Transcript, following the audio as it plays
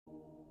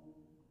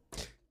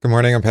Good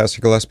morning. I'm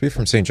Pastor Gillespie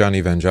from St. John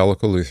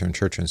Evangelical Lutheran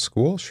Church and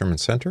School, Sherman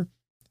Center,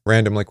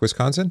 Random Lake,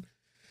 Wisconsin.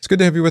 It's good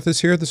to have you with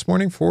us here this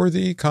morning for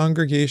the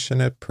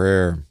Congregation at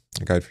Prayer,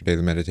 a guide for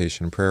daily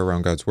meditation and prayer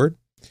around God's Word.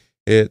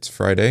 It's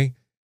Friday,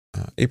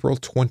 April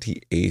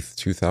 28th,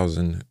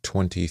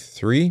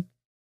 2023.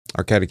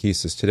 Our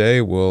catechesis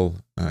today will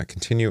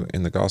continue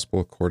in the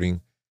Gospel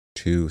according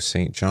to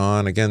St.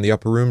 John. Again, the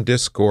Upper Room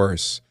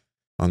Discourse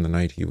on the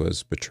night he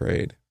was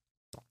betrayed.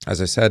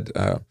 As I said,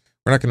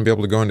 we're not going to be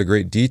able to go into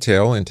great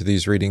detail into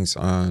these readings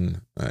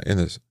in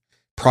this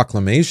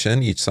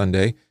proclamation each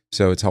Sunday,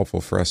 so it's helpful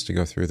for us to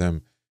go through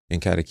them in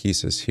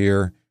catechesis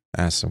here,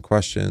 ask some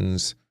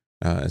questions,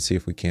 and see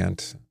if we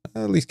can't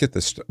at least get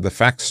the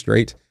facts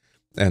straight,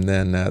 and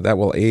then that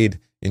will aid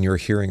in your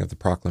hearing of the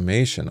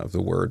proclamation of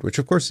the Word, which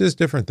of course is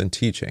different than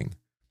teaching.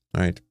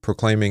 Right?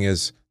 Proclaiming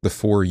is the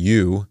for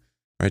you,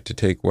 right? To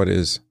take what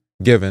is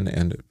given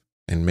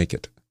and make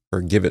it, or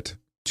give it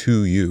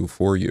to you,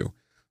 for you.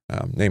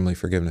 Namely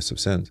forgiveness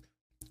of sins.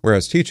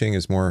 Whereas teaching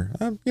is more,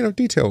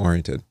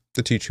 detail-oriented,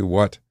 to teach you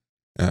what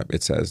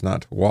it says,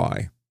 not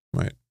why,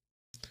 right?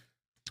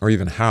 Or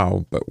even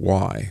how, but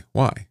why.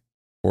 Why?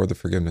 For the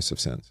forgiveness of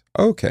sins.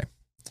 Okay.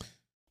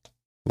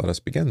 Let us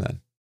begin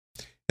then.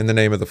 In the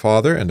name of the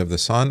Father, and of the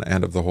Son,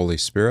 and of the Holy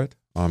Spirit.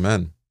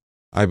 Amen.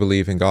 I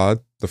believe in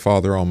God, the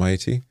Father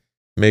Almighty,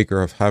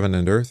 maker of heaven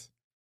and earth,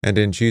 and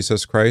in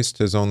Jesus Christ,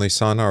 his only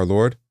Son, our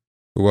Lord,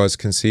 who was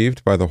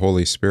conceived by the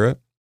Holy Spirit,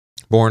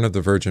 born of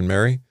the Virgin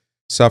Mary,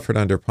 suffered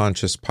under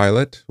Pontius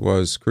Pilate,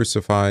 was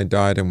crucified,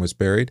 died, and was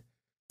buried.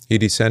 He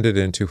descended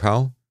into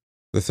hell.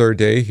 The third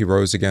day he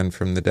rose again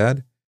from the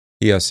dead.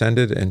 He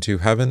ascended into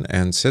heaven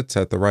and sits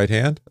at the right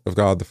hand of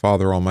God the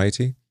Father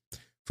Almighty.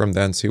 From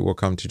thence he will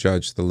come to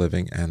judge the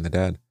living and the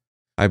dead.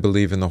 I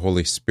believe in the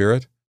Holy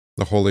Spirit,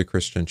 the holy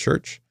Christian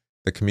Church,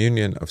 the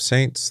communion of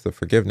saints, the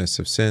forgiveness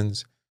of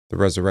sins, the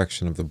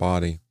resurrection of the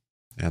body,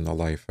 and the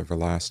life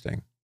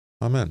everlasting.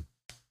 Amen.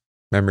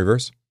 Memory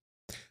verse.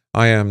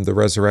 I am the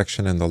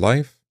resurrection and the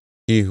life.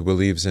 He who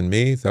believes in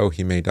me, though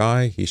he may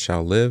die, he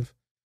shall live.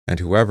 And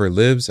whoever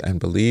lives and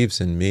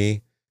believes in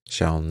me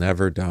shall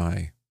never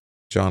die.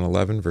 John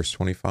 11, verse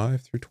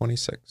 25 through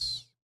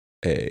 26.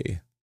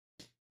 A.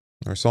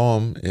 Our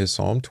psalm is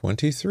Psalm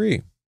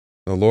 23.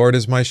 The Lord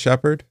is my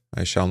shepherd,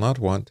 I shall not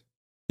want.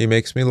 He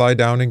makes me lie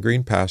down in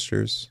green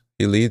pastures.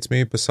 He leads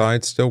me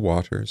beside still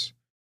waters.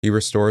 He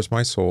restores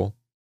my soul.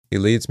 He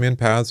leads me in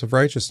paths of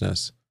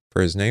righteousness,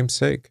 for his name's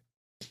sake.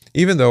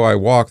 Even though I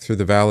walk through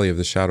the valley of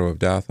the shadow of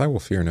death, I will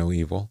fear no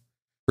evil.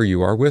 For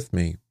you are with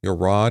me, your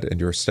rod and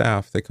your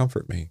staff, they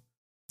comfort me.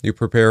 You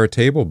prepare a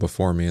table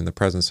before me in the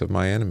presence of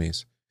my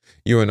enemies.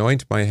 You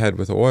anoint my head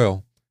with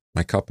oil,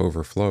 my cup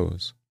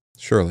overflows.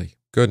 Surely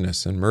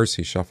goodness and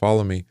mercy shall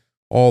follow me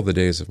all the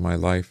days of my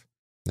life,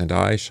 and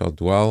I shall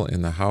dwell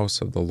in the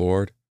house of the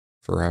Lord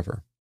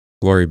forever.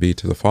 Glory be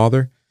to the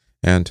Father,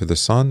 and to the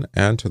Son,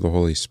 and to the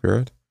Holy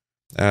Spirit,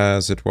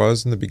 as it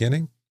was in the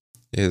beginning,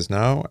 is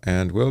now,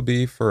 and will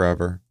be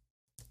forever.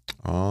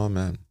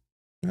 Amen.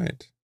 All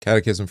right.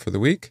 Catechism for the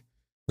week.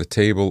 The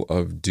table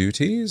of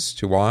duties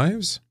to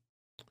wives.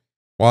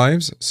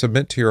 Wives,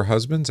 submit to your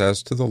husbands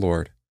as to the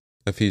Lord.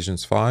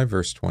 Ephesians 5,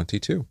 verse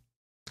 22.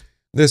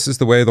 This is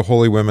the way the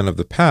holy women of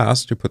the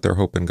past, who put their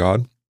hope in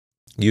God,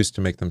 used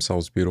to make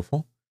themselves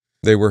beautiful.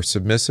 They were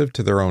submissive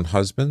to their own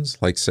husbands,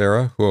 like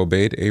Sarah, who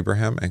obeyed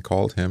Abraham and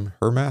called him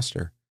her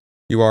master.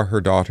 You are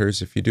her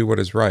daughters if you do what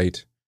is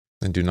right,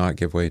 and do not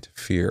give way to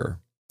fear.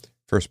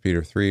 1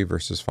 Peter 3,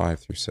 verses 5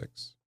 through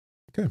 6.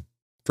 Okay.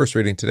 First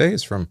reading today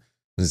is from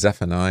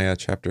Zephaniah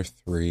chapter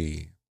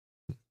 3.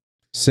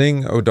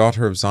 Sing, O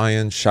daughter of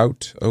Zion,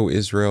 shout, O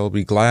Israel,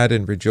 be glad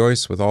and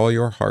rejoice with all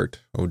your heart,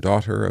 O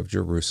daughter of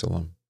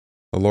Jerusalem.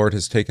 The Lord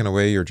has taken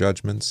away your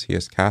judgments, he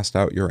has cast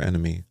out your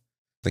enemy.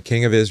 The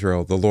King of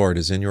Israel, the Lord,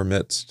 is in your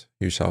midst.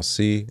 You shall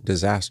see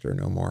disaster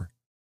no more.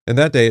 In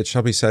that day it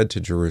shall be said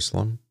to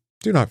Jerusalem,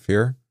 do not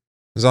fear.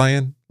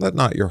 Zion, let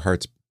not your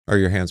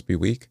hands be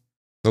weak.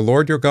 The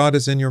Lord your God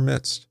is in your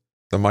midst.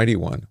 The Mighty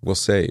One will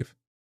save.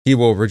 He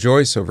will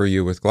rejoice over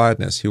you with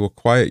gladness. He will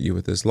quiet you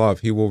with his love.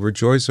 He will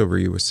rejoice over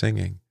you with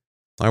singing.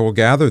 I will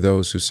gather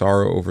those who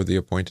sorrow over the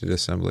appointed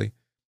assembly,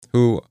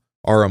 who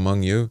are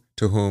among you,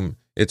 to whom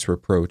its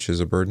reproach is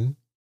a burden.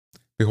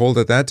 Behold,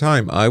 at that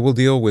time I will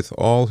deal with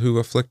all who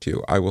afflict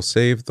you. I will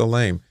save the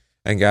lame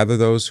and gather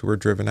those who are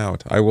driven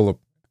out. I will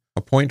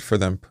appoint for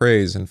them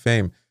praise and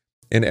fame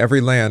in every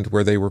land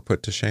where they were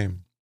put to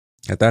shame.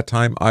 At that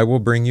time I will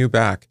bring you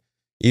back.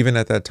 Even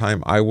at that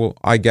time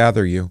I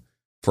gather you,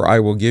 for I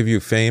will give you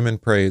fame and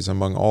praise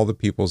among all the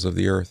peoples of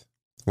the earth,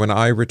 when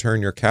I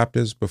return your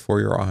captives before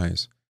your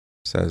eyes,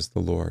 says the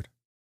Lord.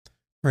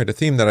 All right, a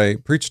theme that I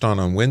preached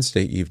on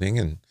Wednesday evening,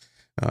 and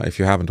if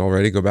you haven't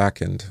already, go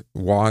back and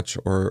watch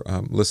or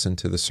listen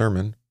to the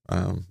sermon,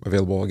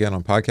 available again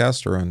on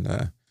podcast or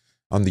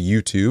on the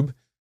YouTube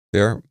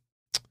there.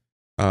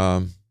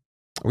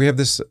 We have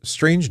this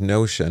strange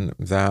notion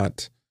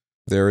that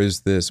there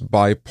is this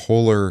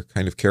bipolar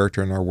kind of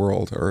character in our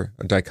world, or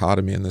a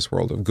dichotomy in this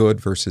world of good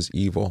versus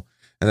evil,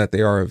 and that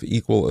they are of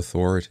equal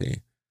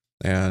authority.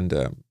 And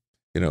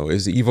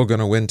Is evil going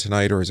to win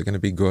tonight, or is it going to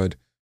be good,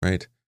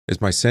 right?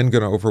 Is my sin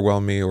going to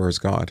overwhelm me, or is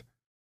God?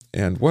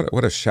 And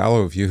what a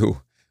shallow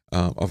view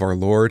of our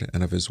Lord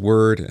and of his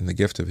word and the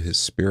gift of his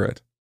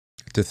Spirit,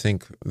 to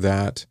think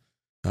that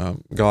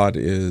God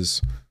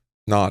is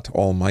not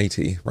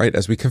almighty, right?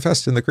 As we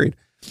confessed in the Creed.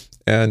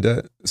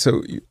 And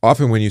so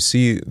often when you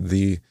see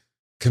the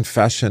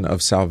confession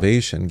of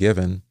salvation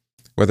given,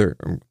 whether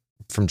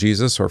from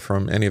Jesus or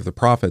from any of the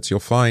prophets, you'll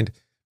find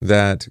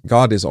that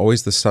God is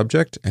always the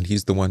subject and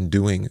he's the one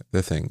doing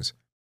the things.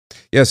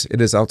 Yes,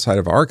 it is outside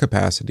of our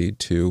capacity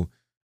to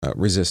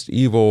resist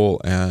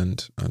evil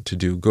and to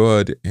do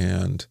good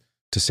and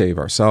to save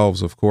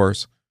ourselves, of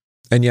course.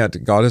 And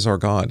yet God is our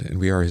God and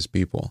we are his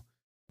people.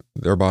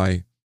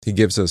 Thereby, he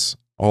gives us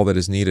all that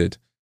is needed,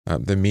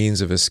 the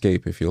means of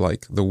escape, if you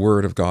like, the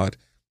word of God,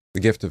 the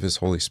gift of his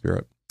Holy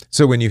Spirit.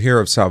 So when you hear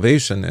of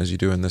salvation, as you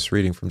do in this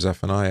reading from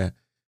Zephaniah,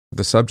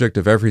 the subject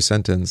of every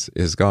sentence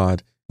is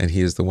God, and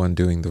he is the one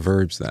doing the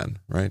verbs then,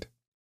 right?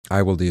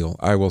 I will deal,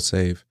 I will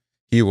save,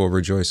 he will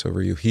rejoice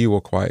over you, he will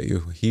quiet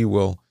you, he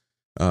will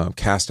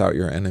cast out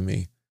your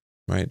enemy,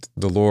 right?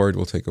 The Lord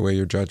will take away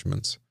your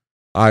judgments.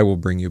 I will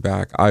bring you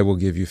back, I will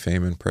give you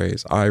fame and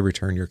praise, I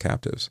return your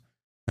captives,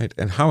 right?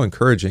 And how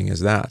encouraging is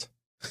that?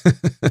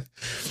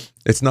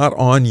 It's not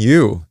on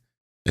you,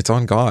 it's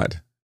on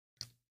God.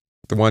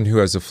 The one who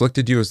has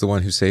afflicted you is the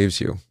one who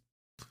saves you.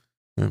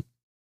 Right?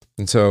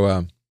 And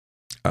so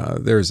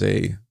there's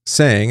a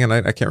saying, and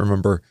I can't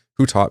remember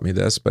who taught me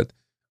this, but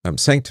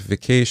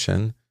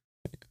sanctification,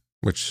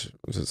 which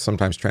is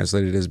sometimes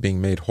translated as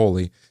being made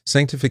holy,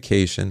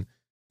 sanctification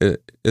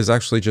is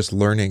actually just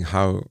learning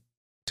how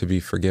to be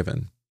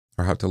forgiven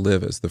or how to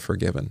live as the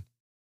forgiven,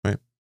 right?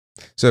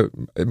 So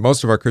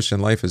most of our Christian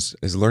life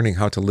is learning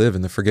how to live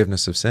in the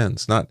forgiveness of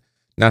sins, not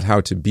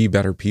how to be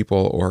better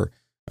people or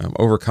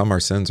overcome our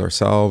sins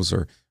ourselves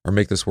or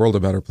make this world a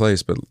better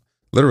place, but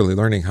literally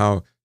learning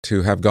how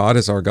to have God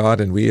as our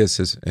God and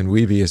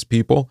we be his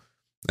people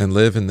and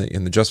live in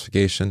the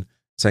justification,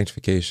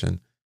 sanctification,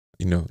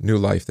 new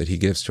life that he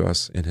gives to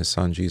us in his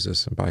Son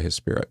Jesus and by his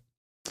Spirit.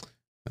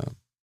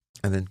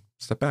 And then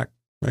step back,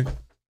 right?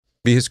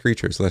 Be his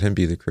creatures, let him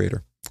be the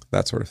creator,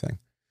 that sort of thing.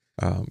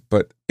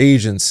 But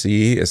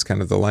agency is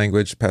kind of the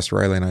language. Pastor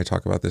Riley and I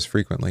talk about this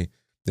frequently,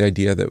 the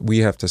idea that we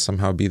have to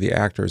somehow be the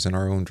actors in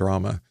our own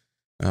drama.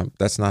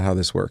 That's not how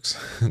this works.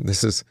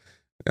 This is,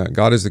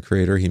 God is the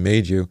creator, he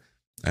made you,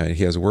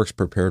 he has works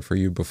prepared for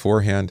you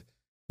beforehand,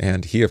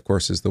 and he, of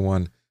course, is the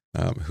one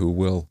who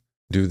will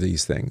do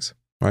these things,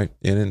 right?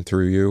 In and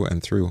through you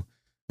and through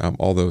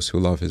all those who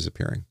love his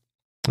appearing.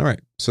 All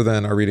right, so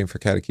then our reading for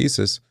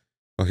catechesis,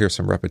 we'll hear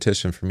some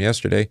repetition from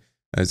yesterday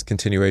as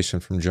continuation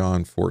from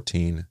John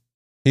 14.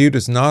 He who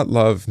does not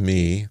love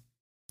me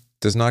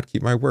does not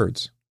keep my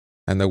words,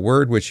 and the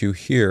word which you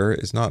hear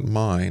is not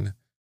mine,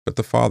 but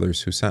the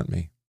Father's who sent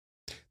me.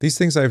 These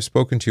things I have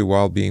spoken to you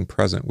while being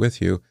present with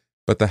you,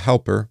 but the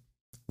Helper,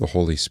 the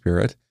Holy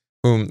Spirit,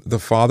 whom the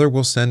Father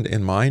will send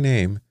in my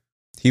name,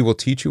 he will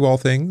teach you all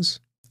things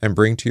and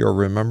bring to your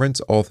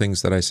remembrance all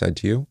things that I said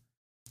to you.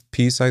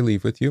 Peace I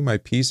leave with you, my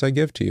peace I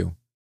give to you.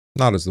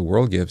 Not as the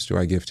world gives do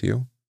I give to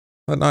you.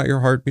 Let not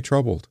your heart be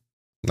troubled,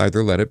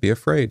 neither let it be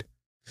afraid.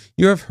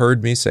 You have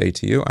heard me say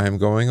to you, I am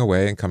going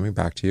away and coming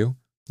back to you.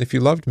 If you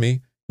loved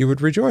me, you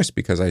would rejoice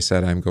because I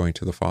said I am going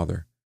to the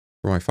Father,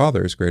 for my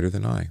Father is greater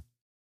than I.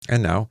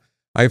 And now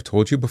I have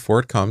told you before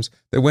it comes,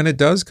 that when it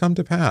does come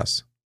to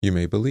pass, you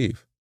may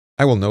believe.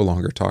 I will no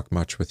longer talk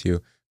much with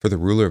you, for the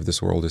ruler of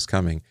this world is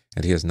coming,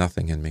 and he has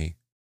nothing in me.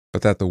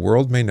 But that the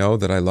world may know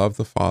that I love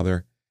the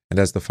Father, and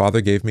as the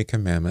Father gave me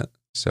commandment,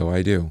 so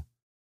I do.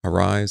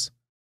 Arise,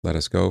 let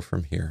us go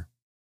from here.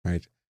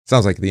 Right?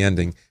 Sounds like the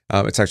ending.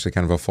 It's actually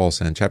kind of a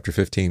false end. Chapter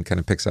 15 kind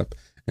of picks up,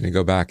 and you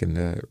go back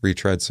and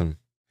retread some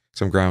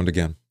ground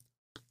again.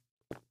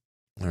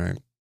 All right.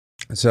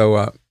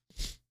 So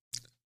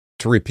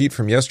to repeat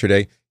from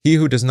yesterday, he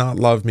who does not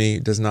love me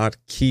does not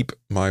keep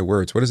my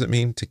words. What does it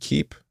mean to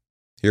keep?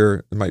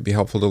 Here, it might be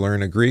helpful to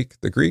learn a Greek.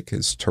 The Greek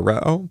is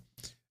tereo,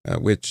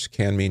 which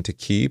can mean to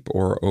keep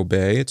or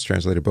obey. It's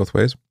translated both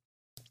ways.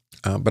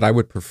 But I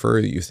would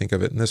prefer that you think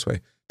of it in this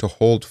way, to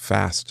hold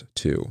fast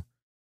to,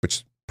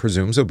 which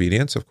presumes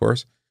obedience, of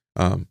course,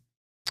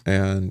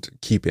 and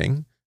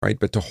keeping, right?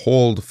 But to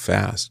hold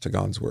fast to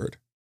God's word.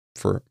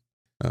 For,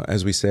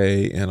 as we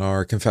say in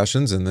our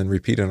confessions and then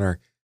repeat in our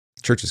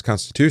church's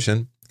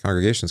constitution,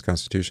 congregation's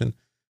constitution,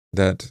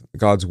 that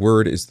God's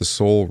word is the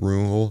sole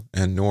rule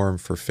and norm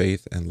for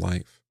faith and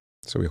life.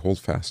 So we hold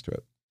fast to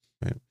it.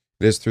 Right?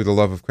 It is through the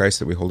love of Christ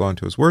that we hold on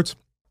to his words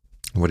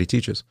and what he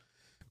teaches.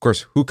 Of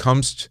course, who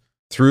comes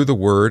through the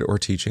word or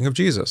teaching of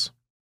Jesus?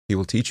 He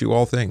will teach you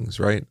all things,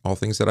 right? All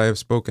things that I have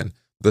spoken.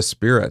 The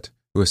Spirit,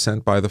 who is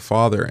sent by the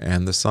Father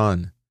and the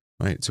Son,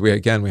 right? So we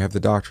have the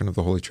doctrine of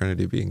the Holy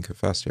Trinity being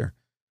confessed here.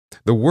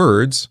 The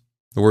words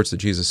that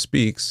Jesus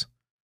speaks,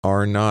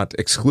 are not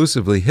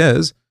exclusively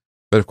his,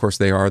 but of course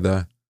they are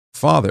the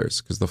Father's,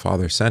 because the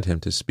Father sent him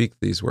to speak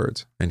these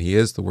words, and he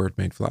is the Word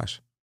made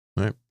flesh.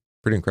 Right?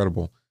 Pretty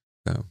incredible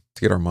to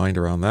get our mind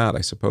around that,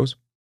 I suppose.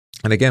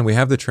 And again, we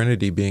have the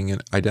Trinity being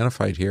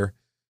identified here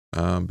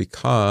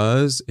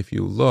because if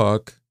you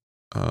look,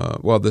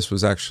 this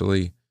was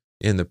actually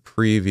in the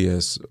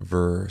previous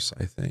verse,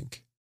 I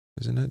think,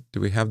 isn't it?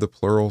 Do we have the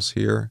plurals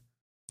here?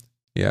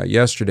 Yeah,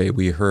 yesterday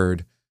we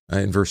heard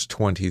in verse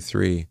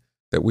 23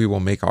 that we will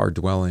make our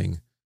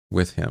dwelling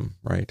with him,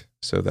 right?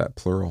 So that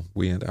plural,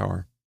 we and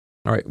our.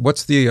 All right,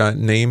 what's the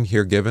name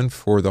here given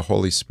for the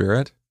Holy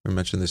Spirit? We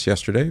mentioned this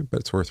yesterday, but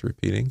it's worth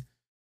repeating.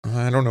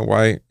 I don't know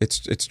why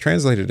it's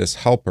translated as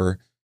helper.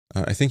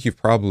 I think you've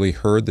probably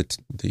heard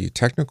the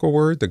technical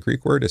word, the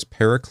Greek word is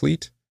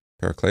paraclete,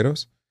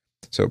 parakletos.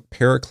 So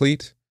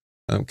paraclete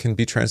can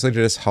be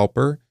translated as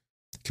helper,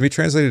 can be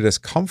translated as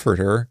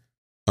comforter,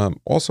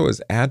 also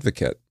as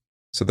advocate.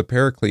 So the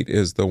paraclete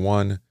is the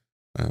one,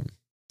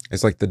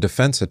 it's like the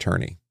defense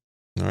attorney,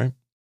 all right?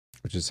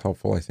 Which is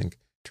helpful, I think,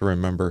 to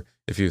remember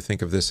if you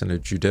think of this in a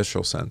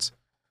judicial sense,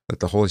 that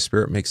the Holy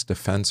Spirit makes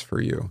defense for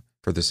you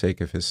for the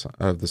sake of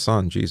the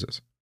Son,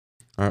 Jesus.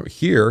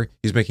 Here,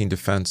 he's making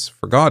defense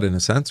for God in a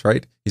sense,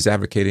 right? He's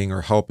advocating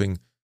or helping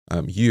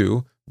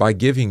you by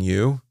giving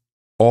you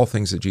all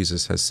things that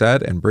Jesus has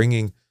said and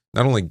bringing,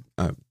 not only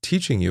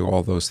teaching you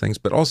all those things,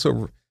 but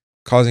also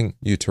causing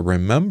you to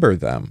remember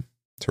them,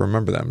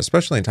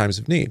 especially in times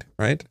of need,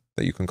 right?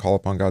 That you can call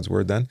upon God's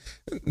word then.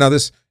 Now,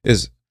 this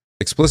is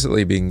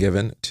explicitly being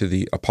given to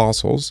the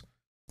apostles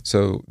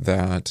so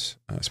that,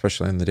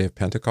 especially on the day of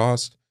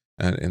Pentecost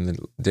and in the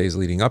days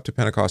leading up to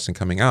Pentecost and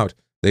coming out,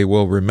 they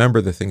will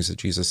remember the things that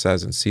Jesus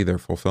says and see their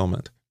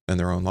fulfillment in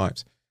their own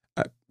lives.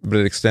 But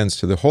it extends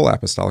to the whole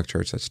apostolic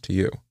church. That's to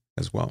you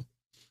as well.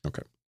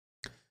 Okay.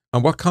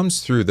 And what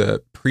comes through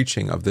the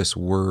preaching of this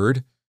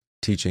word,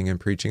 teaching and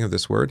preaching of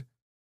this word?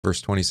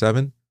 Verse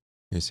 27,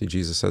 you see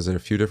Jesus says it a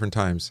few different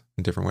times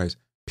in different ways.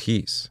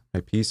 Peace.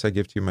 My peace I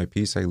give to you, my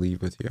peace I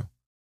leave with you.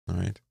 All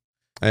right.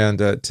 And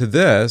to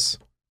this,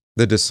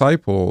 the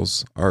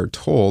disciples are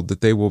told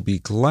that they will be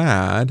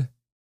glad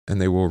and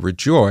they will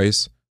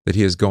rejoice that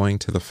he is going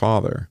to the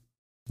Father.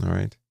 All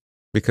right.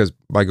 Because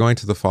by going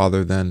to the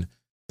Father, then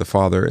the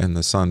Father and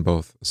the Son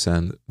both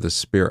send the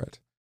Spirit,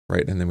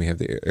 right? And then we have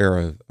the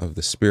era of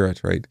the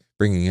Spirit, right?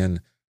 Bringing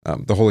in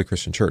the Holy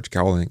Christian Church,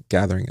 gathering,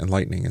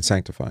 enlightening, and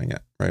sanctifying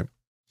it, right?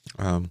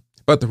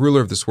 But the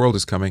ruler of this world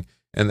is coming,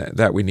 and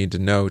that we need to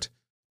note.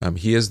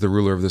 He is the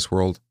ruler of this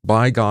world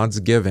by God's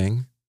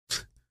giving,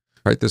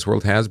 right? This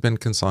world has been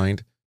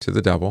consigned to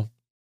the devil,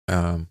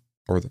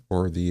 or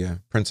the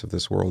prince of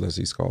this world, as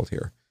he's called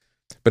here.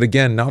 But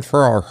again, not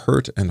for our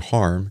hurt and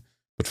harm,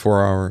 but for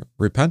our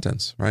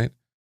repentance, right?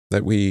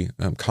 That we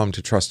come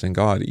to trust in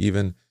God,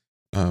 even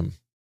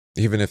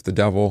if the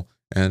devil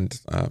and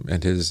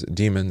his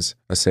demons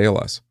assail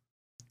us.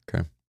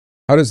 Okay.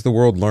 How does the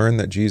world learn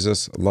that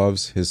Jesus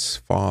loves his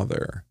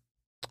Father?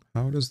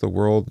 How does the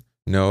world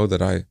know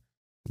that I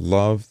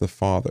love the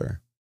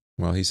Father?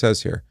 Well, he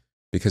says here,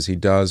 because he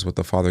does what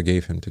the Father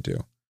gave him to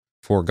do.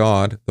 For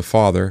God, the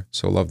Father,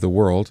 so loved the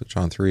world,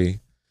 John 3,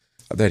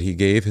 that he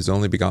gave his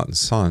only begotten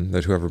Son,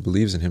 that whoever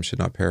believes in him should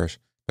not perish,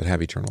 but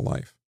have eternal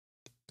life.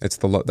 That's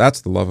the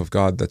love of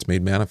God that's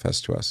made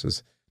manifest to us,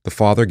 is the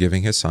Father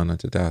giving his Son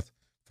unto death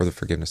for the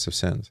forgiveness of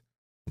sins,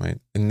 right?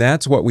 And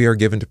that's what we are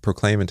given to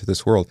proclaim into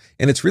this world.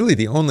 And it's really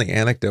the only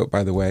anecdote,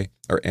 by the way,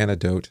 or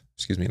antidote,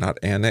 not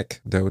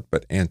anecdote,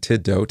 but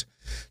antidote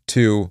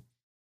to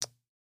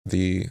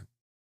the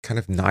kind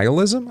of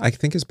nihilism, I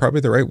think is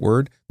probably the right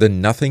word, the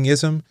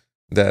nothingism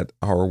that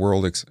our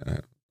world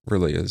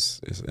really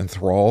is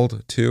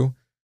enthralled to,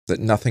 that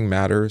nothing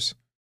matters,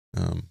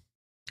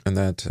 and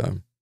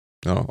that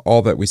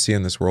all that we see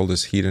in this world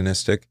is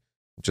hedonistic.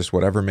 Just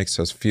whatever makes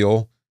us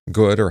feel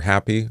good or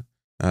happy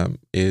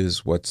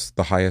is what's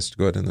the highest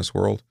good in this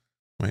world,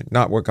 right?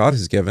 Not what God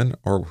has given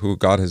or who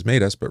God has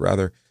made us, but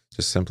rather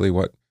just simply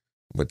what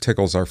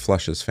tickles our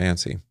flesh's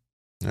fancy.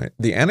 Right?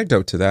 The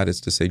anecdote to that is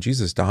to say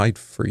Jesus died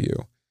for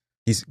you.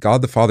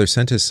 God the Father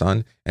sent his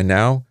Son, and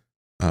now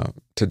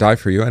to die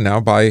for you, and now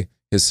by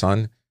his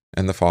Son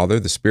and the Father,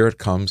 the Spirit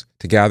comes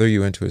to gather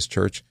you into his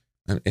church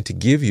and to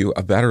give you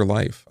a better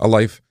life, a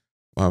life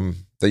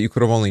that you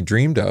could have only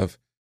dreamed of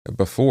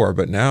before,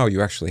 but now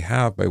you actually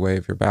have by way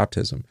of your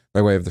baptism,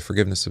 by way of the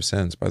forgiveness of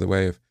sins, by the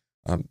way of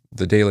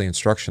the daily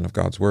instruction of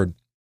God's word,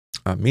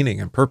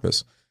 meaning and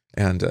purpose,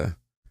 and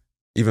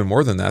even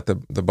more than that, the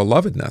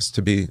belovedness,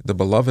 to be the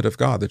beloved of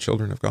God, the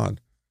children of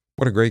God.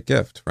 What a great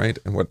gift, right?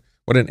 And what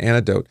an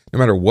antidote. No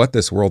matter what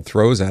this world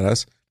throws at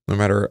us, no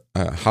matter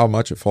how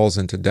much it falls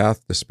into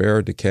death,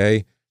 despair,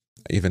 decay,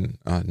 even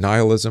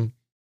nihilism,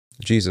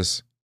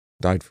 Jesus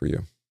died for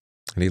you,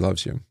 and he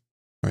loves you,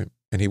 right?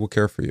 And he will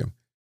care for you.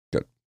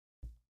 Good.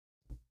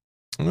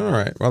 All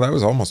right. Well, that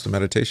was almost a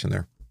meditation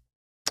there.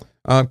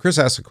 Chris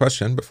asked a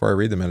question before I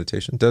read the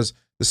meditation. Does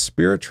the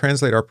Spirit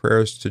translate our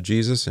prayers to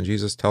Jesus, and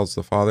Jesus tells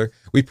the Father?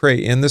 We pray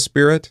in the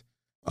Spirit,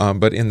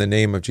 but in the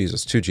name of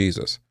Jesus, to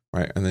Jesus,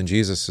 right? And then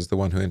Jesus is the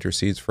one who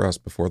intercedes for us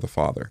before the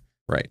Father,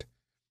 right?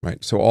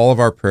 Right. So all of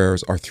our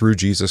prayers are through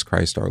Jesus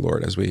Christ our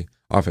Lord, as we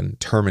often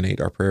terminate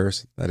our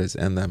prayers, that is,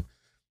 end them,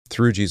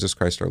 through Jesus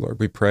Christ our Lord.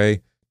 We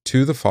pray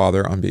to the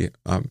Father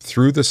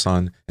through the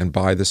Son and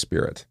by the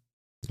Spirit,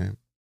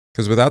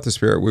 Because without the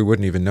Spirit, we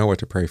wouldn't even know what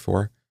to pray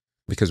for,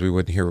 because we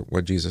wouldn't hear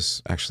what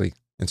Jesus actually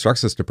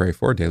instructs us to pray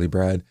for: daily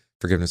bread,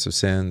 forgiveness of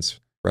sins,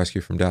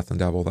 rescue from death and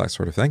devil, that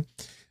sort of thing.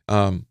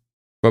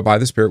 But by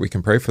the Spirit, we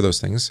can pray for those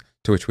things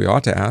to which we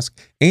ought to ask,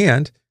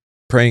 and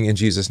praying in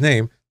Jesus'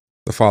 name,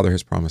 the Father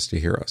has promised to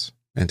hear us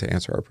and to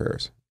answer our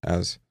prayers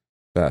as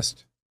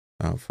best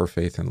for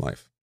faith and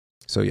life.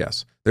 So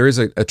yes, there is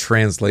a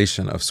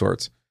translation of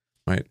sorts,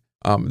 right?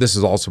 This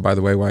is also, by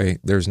the way, why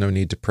there's no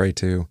need to pray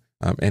to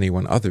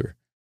anyone other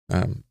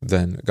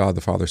than God,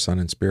 the Father, Son,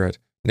 and Spirit.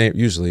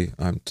 Usually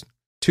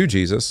to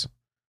Jesus,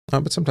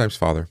 but sometimes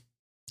Father.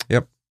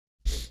 Yep.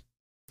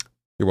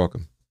 You're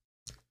welcome.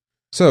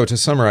 So, to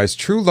summarize,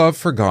 true love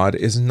for God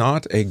is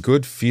not a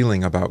good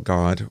feeling about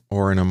God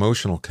or an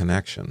emotional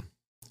connection.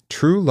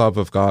 True love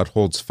of God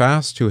holds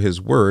fast to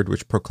His Word,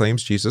 which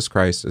proclaims Jesus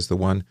Christ as the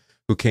one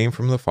who came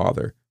from the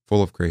Father,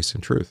 full of grace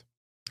and truth.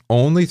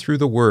 Only through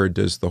the Word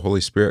does the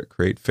Holy Spirit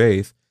create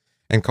faith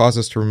and cause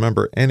us to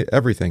remember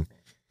everything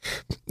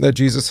that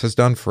Jesus has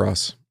done for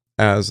us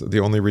as the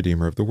only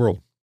Redeemer of the world.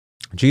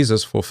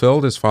 Jesus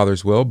fulfilled His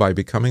Father's will by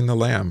becoming the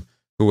Lamb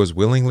who was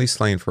willingly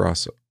slain for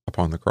us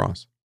upon the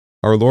cross.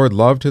 Our Lord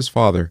loved His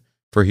Father,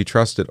 for He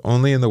trusted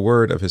only in the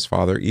word of His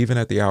Father, even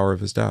at the hour of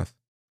His death.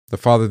 The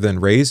Father then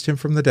raised Him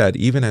from the dead,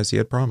 even as He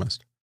had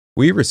promised.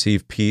 We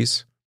receive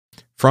peace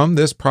from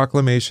this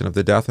proclamation of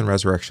the death and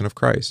resurrection of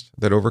Christ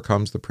that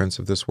overcomes the prince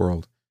of this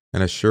world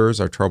and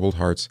assures our troubled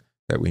hearts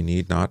that we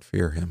need not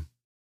fear Him.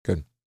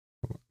 Good.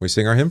 We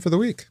sing our hymn for the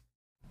week.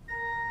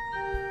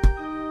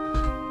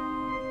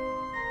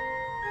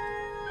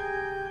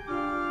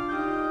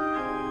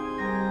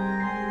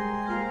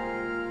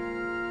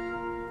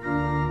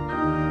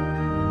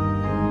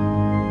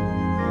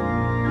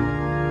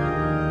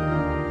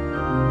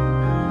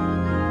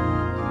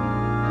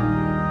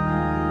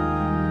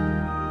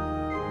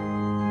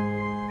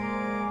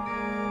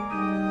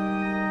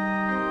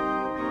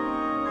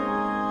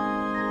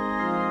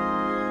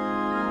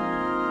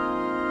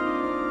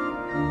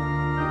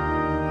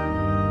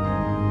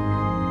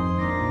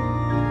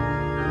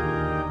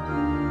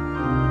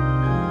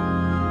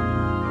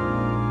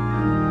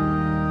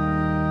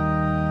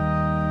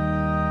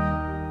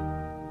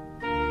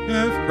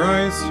 If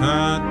Christ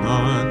had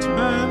not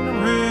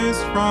been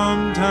raised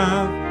from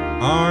death,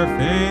 our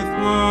faith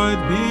would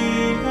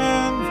be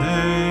in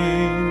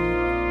vain.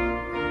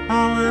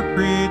 Our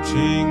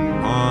preaching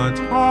but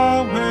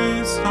a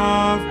waste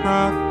of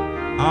breath,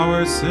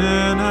 our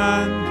sin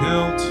and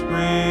guilt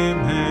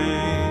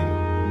remain.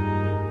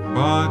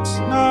 But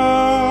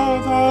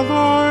now the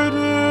Lord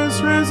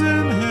is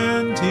risen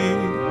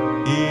indeed,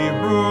 He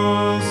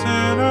rules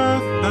in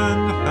earth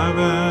and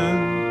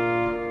heaven.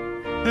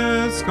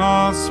 His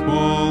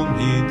gospel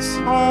meets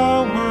a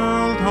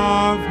world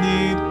of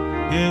need.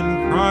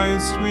 In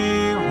Christ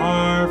we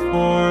are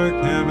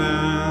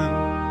forgiven.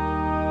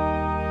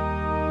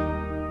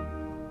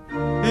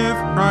 If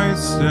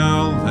Christ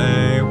still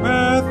lay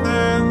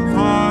within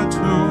the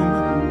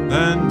tomb,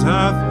 then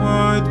death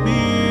would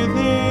be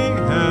the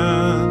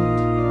end,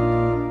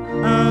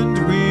 and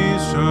we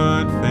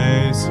should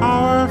face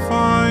our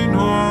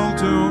final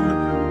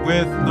doom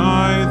with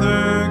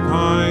neither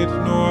guide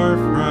nor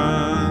friend.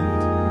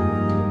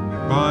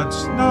 But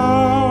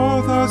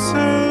now the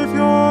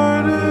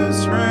Savior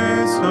is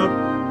raised up,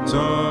 so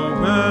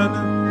when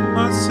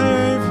a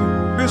saved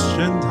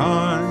Christian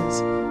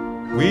dies,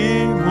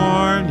 we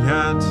mourn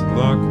yet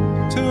look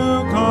to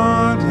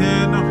God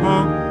in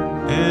hope.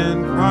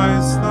 In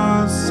Christ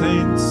the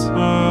saints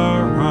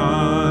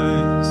arise.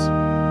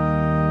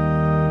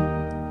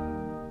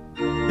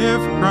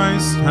 If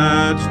Christ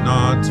had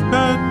not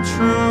been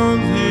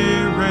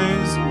truly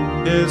raised,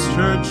 His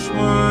church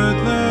would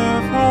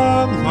live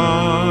a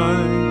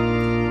lie.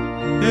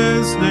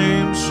 His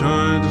name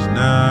should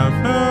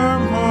never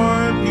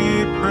more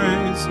be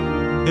praised.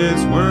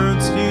 His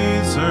words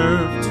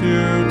deserve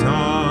to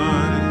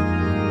die.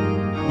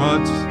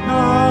 But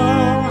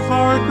now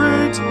our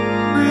great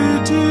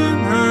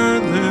Redeemer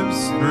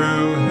lives.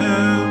 Through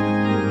Him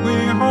we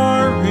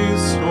are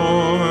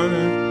restored.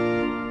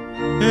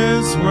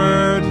 His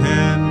word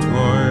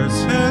endures,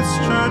 His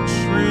church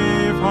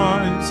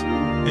revives,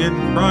 in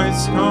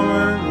Christ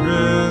our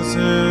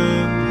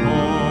risen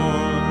Lord.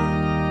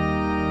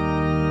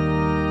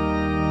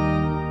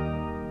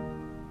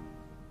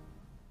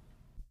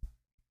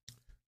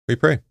 We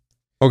pray.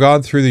 O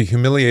God, through the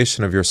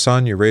humiliation of your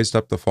Son, you raised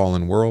up the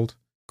fallen world.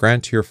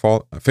 Grant to your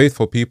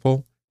faithful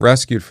people,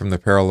 rescued from the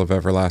peril of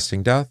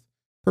everlasting death,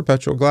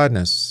 perpetual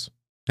gladness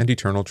and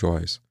eternal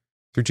joys.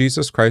 Through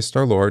Jesus Christ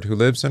our Lord, who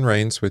lives and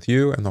reigns with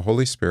you and the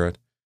Holy Spirit,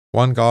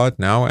 one God,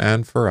 now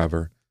and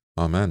forever.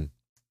 Amen.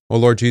 O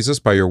Lord Jesus,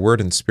 by your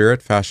word and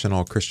Spirit, fashion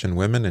all Christian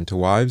women into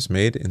wives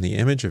made in the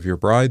image of your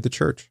bride, the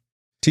Church.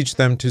 Teach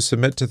them to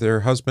submit to their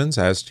husbands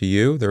as to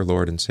you, their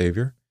Lord and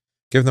Savior.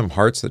 Give them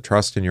hearts that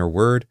trust in your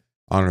word,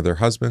 honor their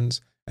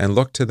husbands, and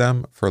look to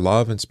them for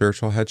love and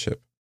spiritual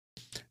headship.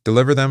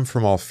 Deliver them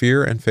from all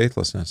fear and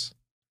faithlessness.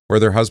 Where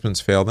their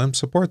husbands fail them,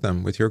 support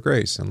them with your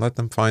grace, and let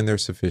them find their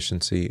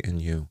sufficiency in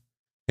you.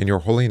 In your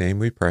holy name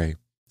we pray.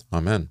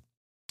 Amen.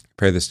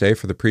 Pray this day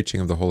for the preaching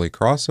of the Holy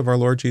Cross of our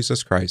Lord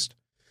Jesus Christ,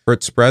 for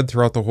its spread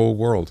throughout the whole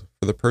world,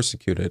 for the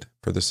persecuted,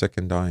 for the sick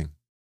and dying.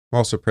 We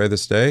also pray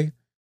this day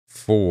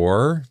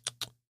for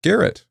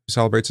Garrett, who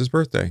celebrates his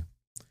birthday,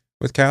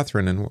 with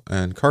Catherine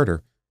and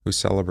Carter, who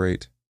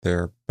celebrate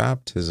their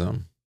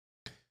baptism.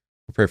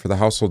 We pray for the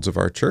households of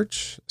our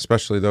church,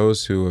 especially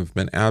those who have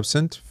been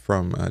absent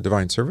from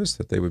divine service,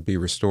 that they would be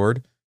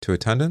restored to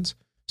attendance,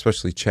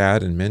 especially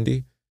Chad and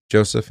Mindy,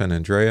 Joseph and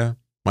Andrea,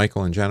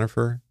 Michael and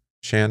Jennifer,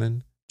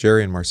 Shannon,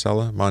 Jerry and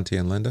Marcella, Monty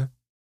and Linda.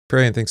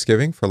 Pray in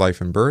thanksgiving for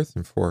life and birth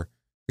and for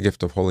the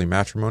gift of holy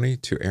matrimony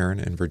to Aaron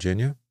and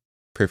Virginia.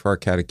 Pray for our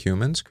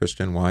catechumens,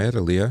 Christian, Wyatt,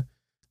 Aaliyah,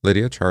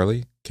 Lydia,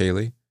 Charlie,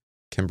 Kaylee,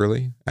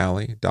 Kimberly,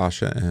 Allie,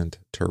 Dasha, and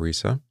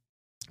Teresa.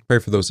 Pray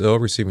for those ill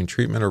receiving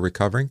treatment or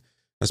recovering,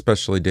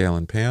 especially Dale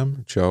and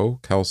Pam, Joe,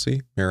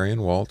 Kelsey,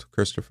 Marion, Walt,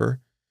 Christopher,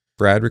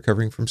 Brad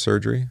recovering from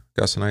surgery,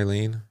 Gus and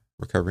Eileen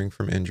recovering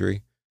from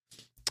injury,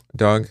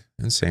 Doug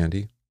and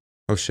Sandy,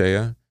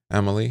 O'Shea,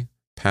 Emily,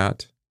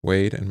 Pat,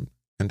 Wade, and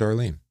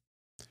Darlene.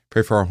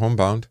 Pray for our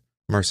homebound,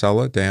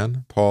 Marcella,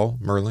 Dan, Paul,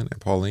 Merlin,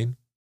 and Pauline.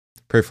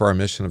 Pray for our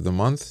mission of the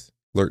month,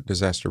 alert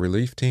disaster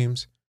relief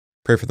teams.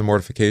 Pray for the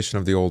mortification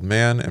of the old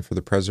man and for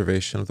the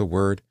preservation of the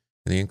word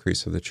and the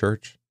increase of the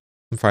church.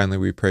 And finally,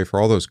 we pray for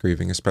all those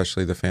grieving,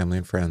 especially the family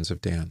and friends of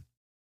Dan.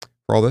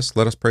 For all this,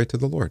 let us pray to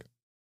the Lord.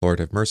 Lord,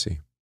 have mercy.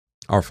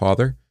 Our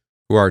Father,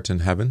 who art in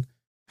heaven,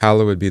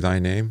 hallowed be thy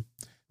name.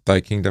 Thy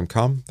kingdom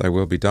come, thy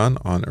will be done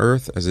on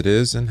earth as it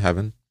is in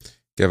heaven.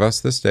 Give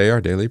us this day our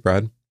daily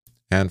bread,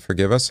 and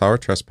forgive us our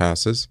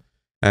trespasses,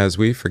 as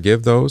we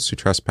forgive those who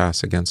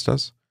trespass against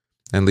us.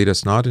 And lead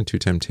us not into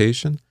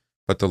temptation,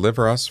 but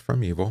deliver us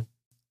from evil.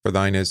 For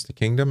thine is the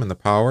kingdom and the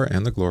power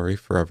and the glory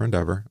forever and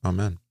ever.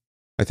 Amen.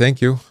 I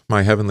thank you,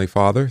 my heavenly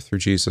Father, through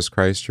Jesus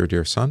Christ, your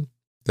dear Son,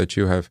 that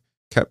you have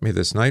kept me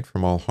this night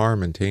from all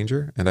harm and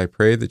danger, and I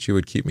pray that you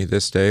would keep me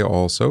this day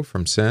also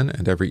from sin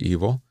and every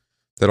evil,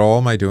 that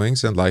all my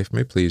doings in life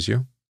may please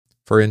you.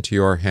 For into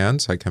your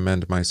hands I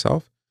commend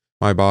myself,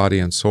 my body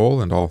and soul,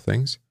 and all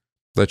things.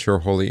 Let your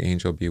holy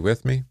angel be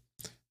with me,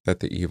 that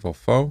the evil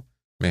foe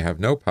may have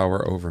no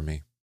power over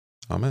me.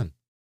 Amen.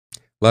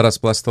 Let us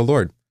bless the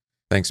Lord.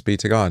 Thanks be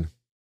to God.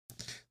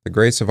 The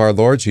grace of our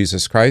Lord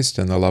Jesus Christ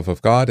and the love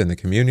of God and the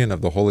communion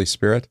of the Holy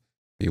Spirit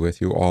be with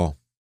you all.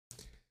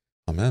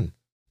 Amen.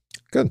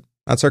 Good.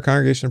 That's our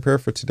congregation prayer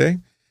for today,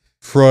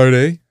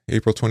 Friday,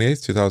 April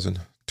 28th,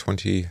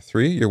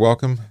 2023. You're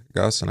welcome,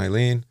 Gus and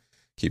Eileen.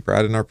 Keep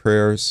Brad in our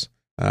prayers.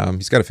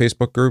 He's got a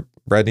Facebook group,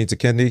 Brad Needs a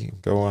Kidney.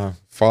 Go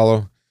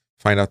follow,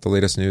 find out the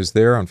latest news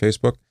there on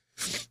Facebook,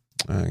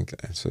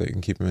 so that you can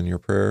keep him in your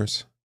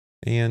prayers.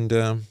 And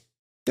yeah,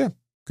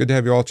 good to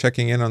have you all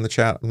checking in on the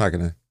chat. I'm not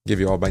going to give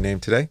you all by name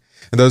today.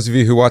 And those of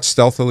you who watch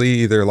stealthily,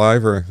 either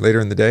live or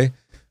later in the day,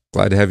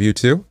 glad to have you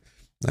too.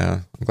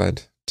 I'm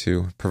glad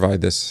to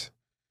provide this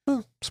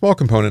small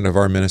component of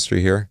our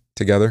ministry here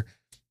together.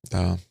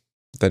 That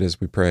is,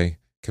 we pray,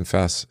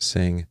 confess,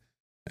 sing,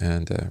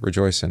 and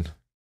rejoice in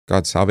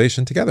God's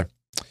salvation together.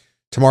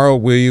 Tomorrow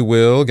we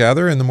will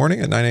gather in the morning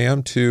at 9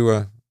 a.m.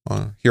 to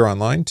here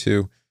online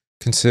to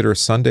consider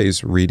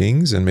Sunday's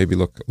readings and maybe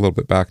look a little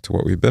bit back to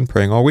what we've been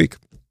praying all week.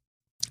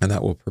 And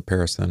that will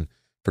prepare us then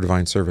for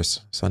divine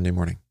service Sunday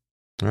morning.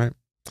 All right.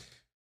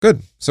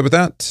 Good. So with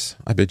that,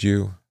 I bid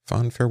you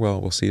fond farewell.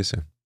 We'll see you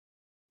soon.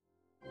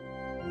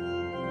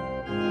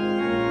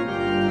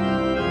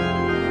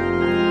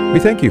 We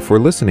thank you for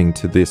listening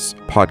to this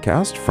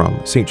podcast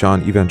from St.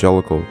 John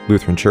Evangelical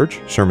Lutheran Church,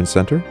 Sherman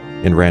Center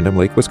in Random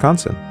Lake,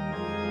 Wisconsin.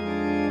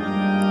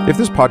 If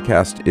this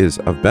podcast is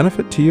of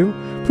benefit to you,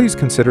 please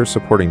consider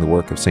supporting the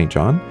work of St.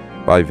 John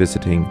by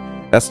visiting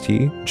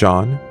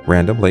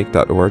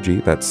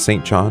stjohnrandomlake.org. That's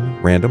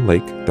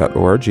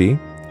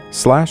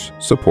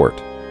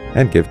stjohnrandomlake.org/support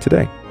and give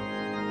today.